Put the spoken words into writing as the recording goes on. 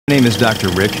My name is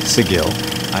DrRic Sigil.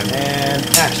 And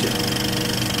action.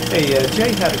 Hey,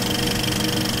 Jay had a...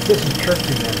 This is Kirk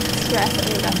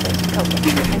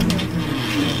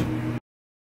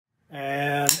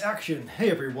And action. Hey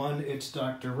everyone, it's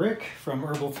DrRic from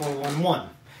Herbal 411.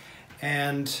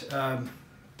 And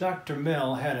Dr.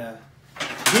 Mel had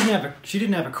she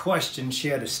didn't have a question, she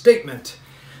had a statement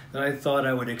that I thought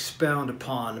I would expound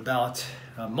upon about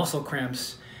muscle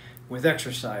cramps with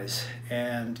exercise.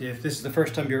 And if this is the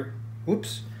first time you're,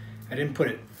 whoops, I didn't put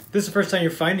it. If this is the first time you're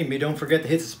finding me, don't forget to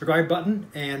hit the subscribe button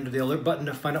and the alert button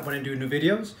to find out when I do new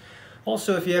videos.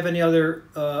 Also, if you have any other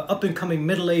up-and-coming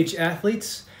middle-aged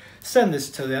athletes, send this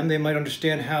to them. They might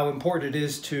understand how important it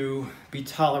is to be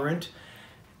tolerant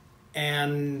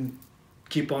and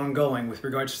keep on going with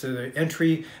regards to the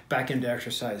entry back into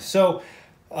exercise. So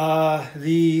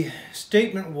the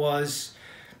statement was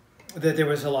that there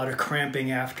was a lot of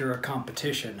cramping after a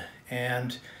competition.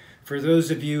 And for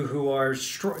those of you who are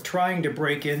trying to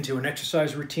break into an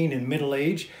exercise routine in middle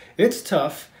age, it's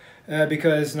tough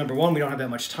because number one, we don't have that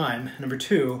much time. Number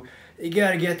two, you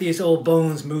got to get these old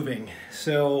bones moving.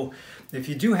 So if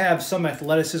you do have some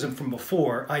athleticism from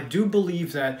before, I do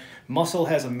believe that muscle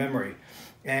has a memory.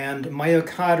 And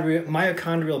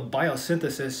mitochondrial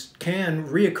biosynthesis can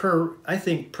reoccur, I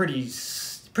think, pretty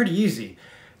easy.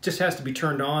 Just has to be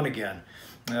turned on again.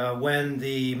 When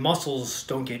the muscles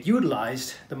don't get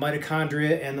utilized, the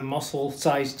mitochondria and the muscle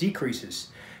size decreases.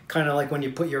 Kind of like when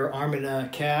you put your arm in a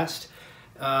cast,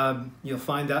 you'll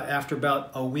find out after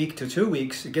about a week to 2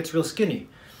 weeks, it gets real skinny.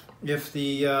 If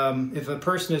a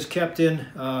person is kept in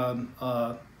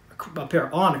a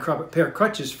pair of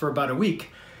crutches for about a week,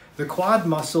 the quad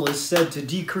muscle is said to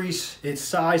decrease its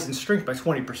size and strength by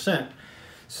 20%.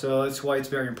 So that's why it's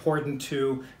very important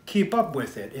to keep up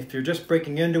with it. If you're just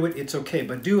breaking into it, it's okay,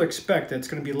 but do expect that it's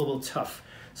going to be a little tough.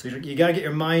 So you got to get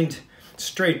your mind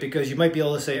straight, because you might be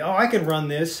able to say, oh, I can run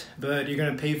this, but you're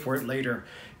going to pay for it later,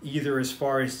 either as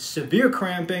far as severe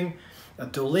cramping, a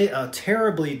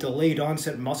terribly delayed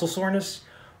onset muscle soreness,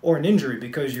 or an injury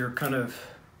because you're kind of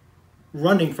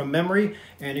running from memory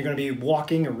and you're going to be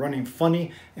walking or running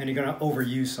funny and you're going to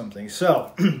overuse something.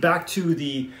 So back to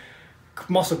the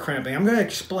muscle cramping. I'm going to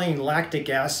explain lactic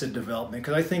acid development,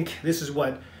 because I think this is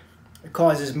what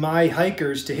causes my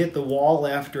hikers to hit the wall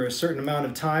after a certain amount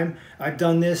of time. I've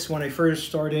done this when I first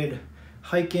started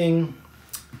hiking.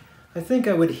 I think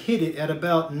I would hit it at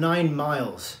about 9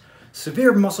 miles.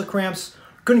 Severe muscle cramps,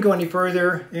 couldn't go any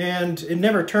further, and it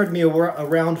never turned me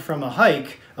around from a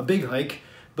hike, a big hike,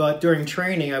 but during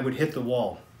training I would hit the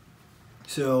wall.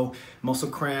 So muscle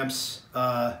cramps,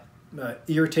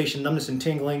 irritation, numbness and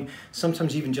tingling,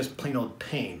 sometimes even just plain old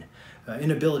pain,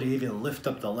 inability to even lift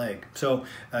up the leg. So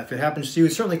if it happens to you,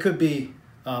 it certainly could be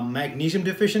magnesium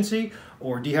deficiency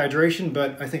or dehydration,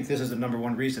 but I think this is the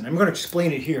 #1 reason. I'm going to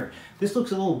explain it here. This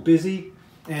looks a little busy,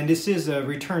 and this is a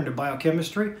return to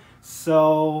biochemistry.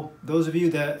 So those of you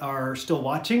that are still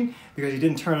watching because you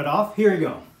didn't turn it off, here you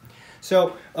go.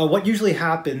 So what usually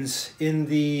happens in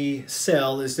the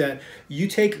cell is that you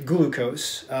take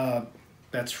glucose,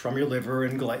 that's from your liver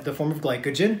in the form of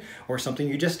glycogen, or something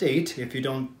you just ate if you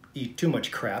don't eat too much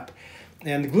crap.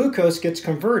 And the glucose gets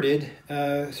converted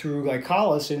through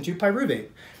glycolysis into pyruvate.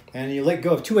 And you let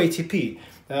go of 2 ATP.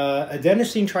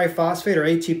 Adenosine triphosphate, or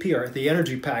ATP, are the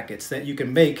energy packets that you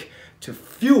can make to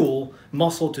fuel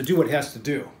muscle to do what it has to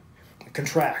do,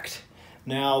 contract.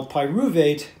 Now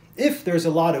pyruvate, if there's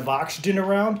a lot of oxygen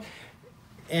around,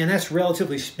 and that's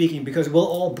relatively speaking because we'll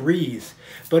all breathe.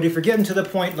 But if you're getting to the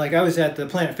point, like I was at the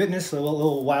Planet Fitness a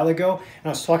little while ago, and I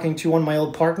was talking to one of my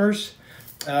old partners,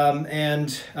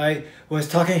 and I was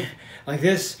talking like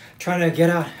this, trying to get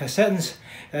out a sentence,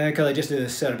 because I just did a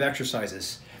set of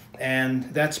exercises.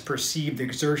 And that's perceived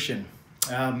exertion.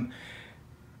 And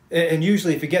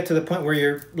usually if you get to the point where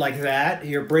you're like that,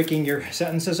 you're breaking your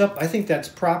sentences up, I think that's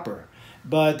proper.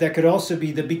 But that could also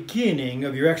be the beginning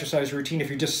of your exercise routine if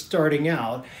you're just starting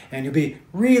out, and you'll be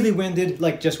really winded,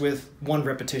 like just with 1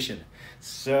 repetition.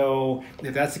 So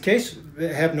if that's the case,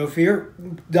 have no fear.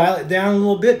 Dial it down a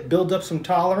little bit, build up some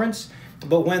tolerance.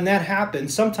 But when that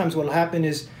happens, sometimes what will happen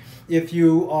is if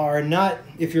your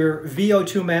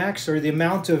VO2 max, or the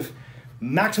amount of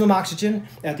maximum oxygen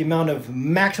at the amount of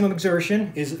maximum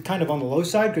exertion, is kind of on the low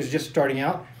side because you're just starting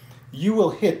out, you will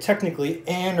hit technically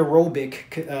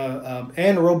anaerobic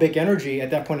energy at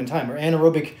that point in time, or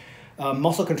anaerobic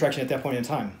muscle contraction at that point in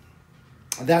time.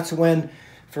 That's when,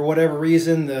 for whatever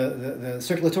reason, the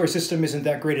circulatory system isn't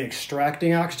that great at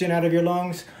extracting oxygen out of your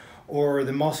lungs, or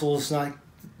the muscles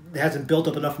hasn't built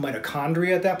up enough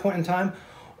mitochondria at that point in time,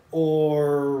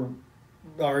 or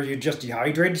are you just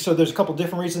dehydrated? So there's a couple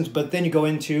different reasons, but then you go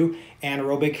into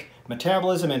anaerobic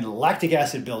metabolism and lactic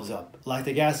acid builds up.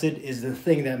 Lactic acid is the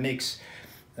thing that makes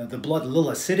the blood a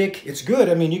little acidic. It's good.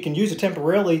 I mean, you can use it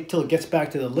temporarily till it gets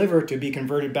back to the liver to be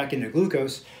converted back into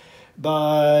glucose.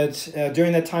 But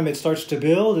during that time, it starts to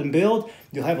build and build.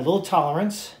 You'll have a little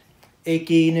tolerance,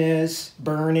 achiness,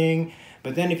 burning.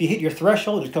 But then if you hit your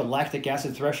threshold, it's called lactic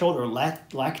acid threshold or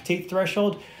lactate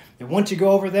threshold. And once you go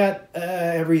over that,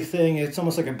 everything, it's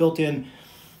almost like a built-in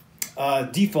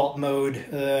default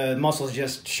mode. Muscles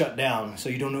just shut down, so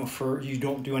you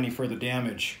don't do any further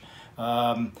damage.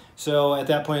 So at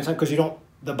that point in time, because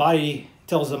the body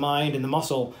tells the mind and the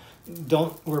muscle,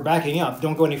 we're backing up,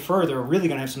 don't go any further, we're really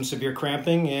going to have some severe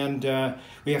cramping, and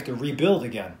we have to rebuild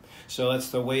again. So that's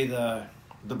the way the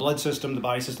blood system, the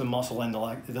body system, muscle, and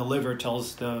the liver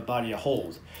tells the body to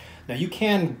hold. Now you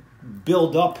can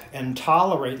build up and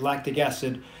tolerate lactic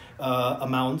acid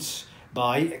amounts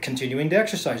by continuing to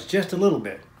exercise just a little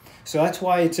bit. So that's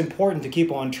why it's important to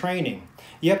keep on training.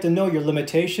 You have to know your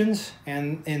limitations,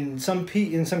 and in some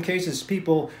cases,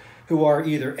 people who are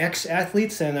either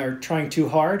ex-athletes and are trying too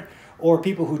hard, or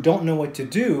people who don't know what to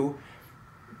do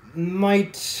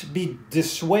might be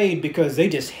dissuaded because they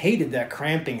just hated that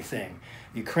cramping thing.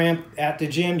 You cramp at the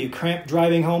gym, you cramp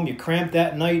driving home, you cramp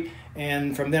that night,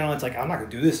 and from then on it's like, I'm not going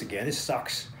to do this again, this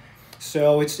sucks.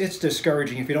 So it's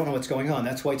discouraging if you don't know what's going on.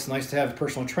 That's why it's nice to have a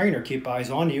personal trainer keep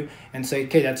eyes on you and say,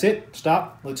 okay, that's it,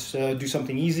 stop, let's do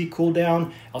something easy, cool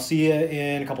down, I'll see you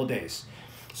in a couple of days.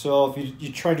 So if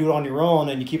you try to do it on your own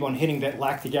and you keep on hitting that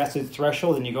lactic acid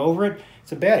threshold and you go over it,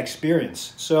 it's a bad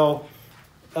experience. So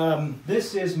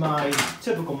this is my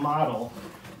typical model.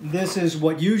 This is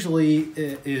what usually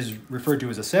is referred to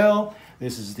as a cell.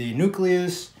 This is the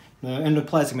nucleus, the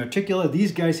endoplasmic reticulum.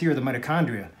 These guys here are the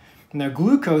mitochondria. Now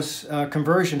glucose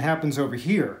conversion happens over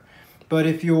here. But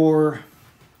if you've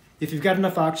got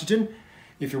enough oxygen,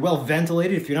 if you're well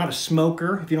ventilated, if you're not a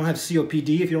smoker, if you don't have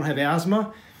COPD, if you don't have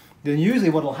asthma, then usually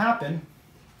what will happen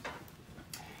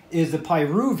is the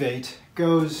pyruvate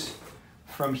goes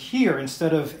from here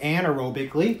instead of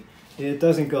anaerobically. It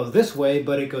doesn't go this way,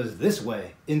 but it goes this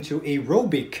way into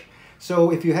aerobic. So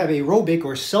if you have aerobic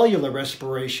or cellular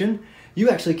respiration, you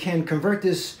actually can convert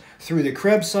this through the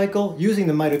Krebs cycle using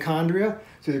the mitochondria,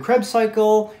 through the Krebs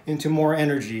cycle into more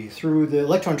energy, through the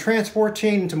electron transport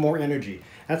chain into more energy.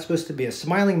 That's supposed to be a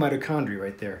smiling mitochondria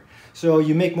right there. So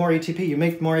you make more ATP, you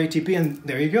make more ATP, and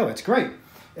there you go. It's great.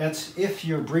 That's if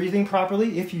you're breathing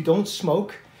properly, if you don't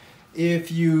smoke, if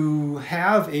you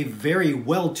have a very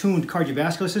well-tuned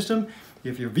cardiovascular system,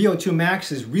 if your VO2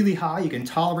 max is really high, you can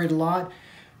tolerate a lot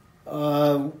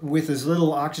with as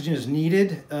little oxygen as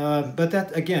needed. But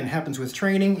that, again, happens with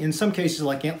training. In some cases,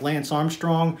 like Lance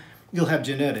Armstrong, you'll have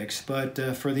genetics. But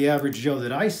for the average Joe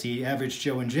that I see, average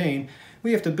Joe and Jane,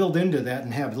 we have to build into that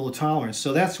and have a little tolerance.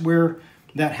 So that's where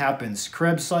that happens.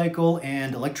 Krebs cycle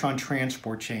and electron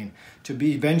transport chain to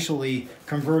be eventually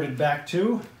converted back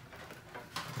to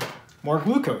more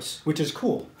glucose, which is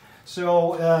cool.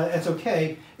 So it's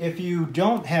okay if you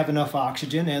don't have enough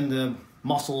oxygen and the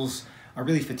muscles are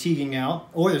really fatiguing out,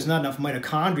 or there's not enough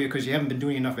mitochondria because you haven't been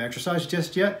doing enough exercise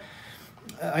just yet.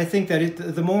 I think that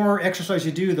the more exercise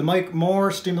you do, the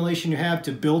more stimulation you have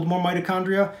to build more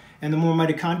mitochondria, and the more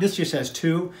mitochondria, this just has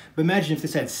 2, but imagine if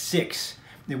this had 6.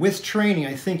 With training,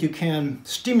 I think you can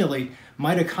stimulate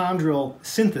mitochondrial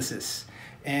synthesis,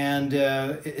 and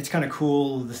it's kind of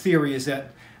cool. The theory is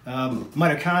that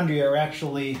mitochondria are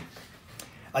actually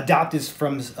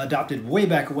adopted way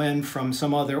back when from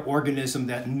some other organism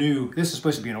that knew this is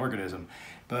supposed to be an organism,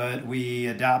 but we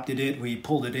adopted it, we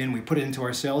pulled it in, we put it into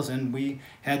our cells, and we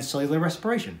had cellular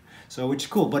respiration. So which is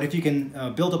cool. But if you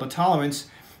can build up a tolerance,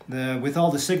 with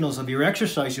all the signals of your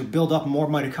exercise, you'll build up more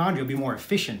mitochondria, you'll be more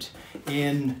efficient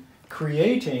in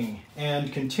creating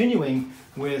and continuing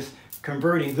with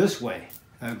converting this way.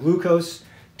 Glucose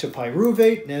to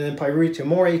pyruvate, and then pyruvate to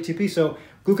more ATP. So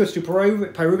glucose to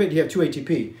pyruvate, you have 2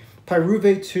 ATP.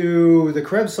 Pyruvate to the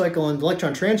Krebs cycle and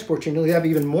electron transport chain, you'll have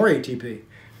even more ATP.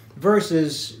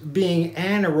 Versus being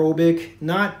anaerobic,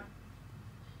 not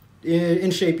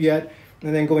in shape yet,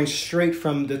 and then going straight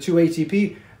from the 2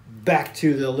 ATP back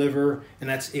to the liver, and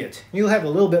that's it. You'll have a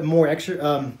little bit more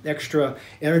extra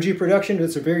energy production, but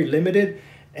it's very limited.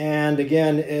 And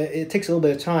again, it takes a little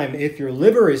bit of time. If your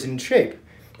liver is in shape,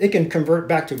 it can convert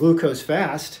back to glucose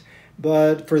fast.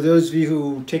 But for those of you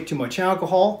who take too much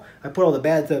alcohol, I put all the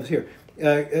bad stuff here.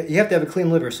 You have to have a clean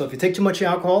liver. So if you take too much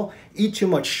alcohol, eat too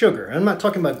much sugar. And I'm not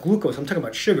talking about glucose, I'm talking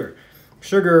about sugar.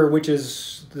 Sugar, which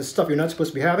is the stuff you're not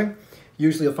supposed to be having.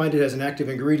 Usually you'll find it as an active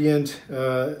ingredient,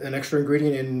 an extra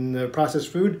ingredient in processed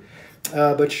food.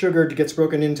 but sugar gets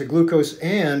broken into glucose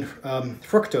and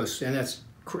fructose, and that's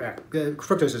crap.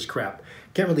 Fructose is crap.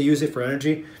 Can't really use it for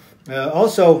energy.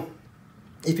 Also,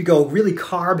 if you go really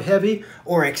carb heavy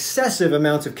or excessive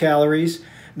amounts of calories,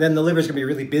 then the liver is going to be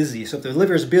really busy. So if the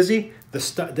liver is busy,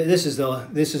 this is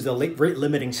the rate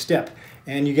limiting step,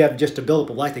 and you get just a buildup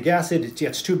of lactic acid. It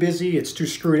gets too busy, it's too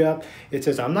screwed up. It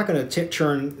says, I'm not going to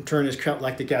turn this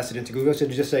lactic acid into glucose.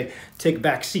 It'll just say take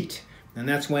back seat, and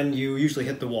that's when you usually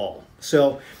hit the wall.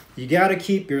 So you got to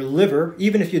keep your liver,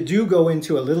 even if you do go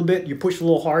into a little bit, you push a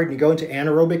little hard and you go into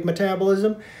anaerobic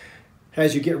metabolism.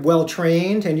 As you get well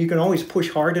trained, and you can always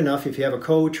push hard enough if you have a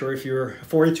coach or if your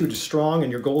fortitude is strong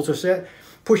and your goals are set,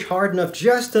 push hard enough,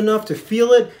 just enough to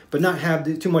feel it, but not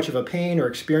have too much of a pain or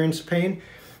experience pain.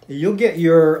 You'll get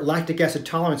your lactic acid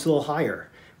tolerance a little higher.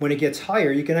 When it gets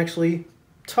higher, you can actually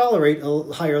tolerate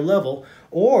a higher level,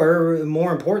 or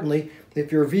more importantly, if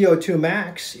your VO2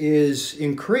 max is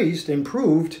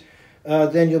improved,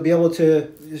 then you'll be able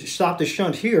to stop the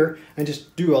shunt here and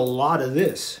just do a lot of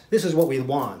this. This is what we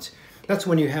want. That's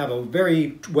when you have a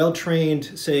very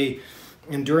well-trained, say,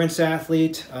 endurance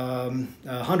athlete,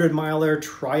 100-miler,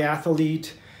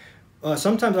 triathlete.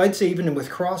 Sometimes I'd say even with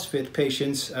CrossFit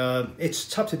patients, it's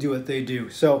tough to do what they do.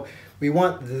 So we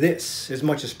want this as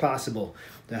much as possible.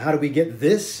 Now, how do we get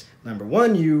this? Number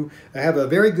one, you have a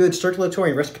very good circulatory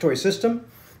and respiratory system.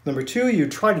 Number two, you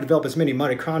try to develop as many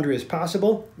mitochondria as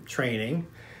possible, training,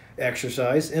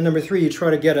 exercise. And number three, you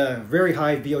try to get a very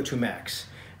high VO2 max.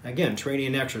 Again, training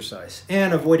and exercise,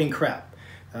 and avoiding crap.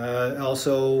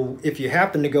 Also, if you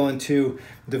happen to go into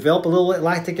develop a little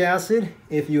lactic acid,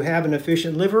 if you have an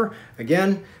efficient liver,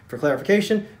 again, for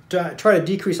clarification, try to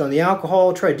decrease on the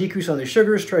alcohol, try to decrease on the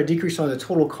sugars, try to decrease on the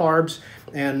total carbs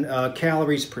and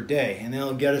calories per day, and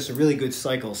that'll get us a really good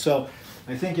cycle. So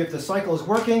I think if the cycle is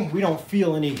working, we don't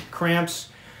feel any cramps.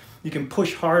 You can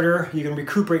push harder, you can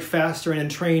recuperate faster, and then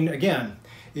train again.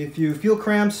 If you feel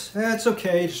cramps, that's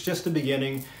okay, it's just the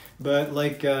beginning. But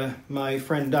like my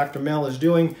friend Dr. Mel is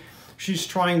doing, she's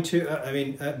trying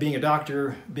to, being a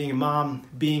doctor, being a mom,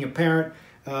 being a parent,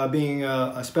 being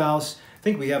a spouse, I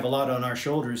think we have a lot on our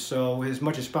shoulders. So as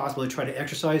much as possible, try to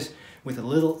exercise with a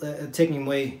little taking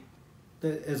away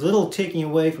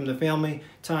from the family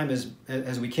time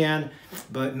as we can,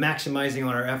 but maximizing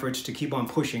on our efforts to keep on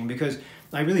pushing. Because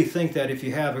I really think that if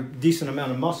you have a decent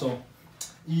amount of muscle,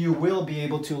 you will be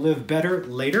able to live better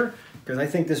later, because I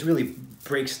think this really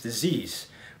breaks disease.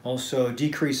 Also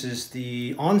decreases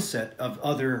the onset of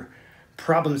other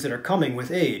problems that are coming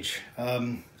with age,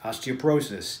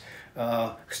 osteoporosis,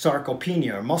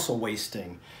 sarcopenia, or muscle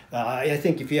wasting. I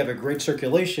think if you have a great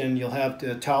circulation, you'll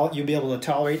be able to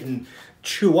tolerate and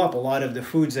chew up a lot of the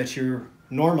foods that you're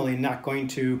normally not going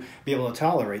to be able to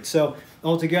tolerate. So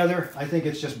altogether, I think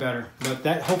it's just better. But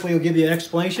that hopefully will give you an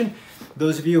explanation.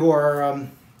 Those of you who are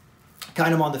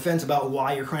kind of on the fence about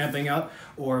why you're cramping up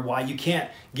or why you can't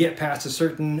get past a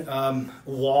certain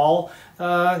wall,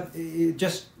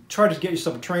 just try to get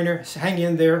yourself a trainer, hang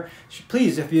in there.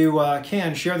 Please, if you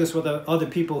can, share this with other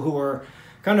people who are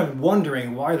kind of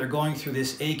wondering why they're going through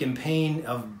this ache and pain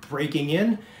of breaking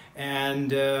in,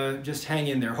 and just hang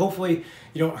in there. Hopefully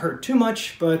you don't hurt too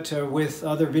much, but with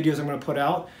other videos I'm going to put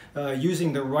out,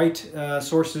 using the right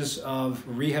sources of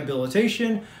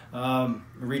rehabilitation,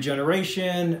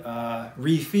 regeneration,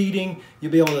 refeeding,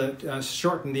 you'll be able to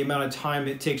shorten the amount of time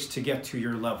it takes to get to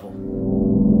your level.